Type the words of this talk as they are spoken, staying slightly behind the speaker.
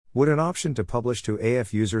Would an option to publish to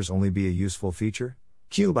AF users only be a useful feature?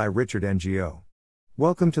 Q by Richard Ngo.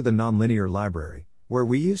 Welcome to the Nonlinear Library, where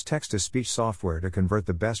we use text-to-speech software to convert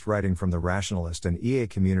the best writing from the Rationalist and EA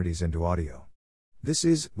communities into audio. This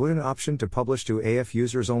is, would an option to publish to AF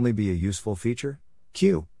users only be a useful feature?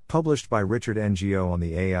 Q, published by Richard Ngo on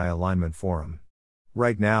the AI Alignment Forum.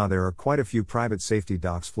 Right now there are quite a few private safety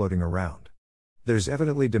docs floating around. There's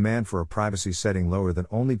evidently demand for a privacy setting lower than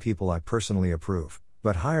only people I personally approve,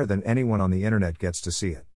 but higher than anyone on the internet gets to see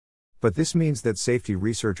it. But this means that safety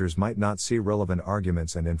researchers might not see relevant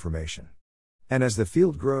arguments and information. And as the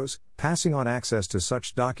field grows, passing on access to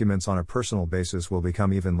such documents on a personal basis will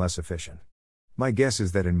become even less efficient. My guess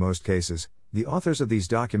is that in most cases, the authors of these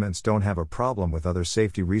documents don't have a problem with other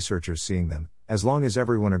safety researchers seeing them, as long as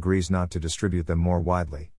everyone agrees not to distribute them more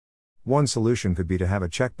widely. One solution could be to have a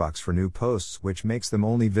checkbox for new posts which makes them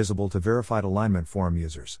only visible to verified alignment forum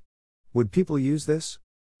users. Would people use this?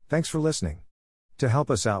 Thanks for listening. To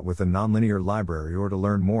help us out with the Nonlinear Library or to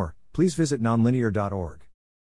learn more, please visit nonlinear.org.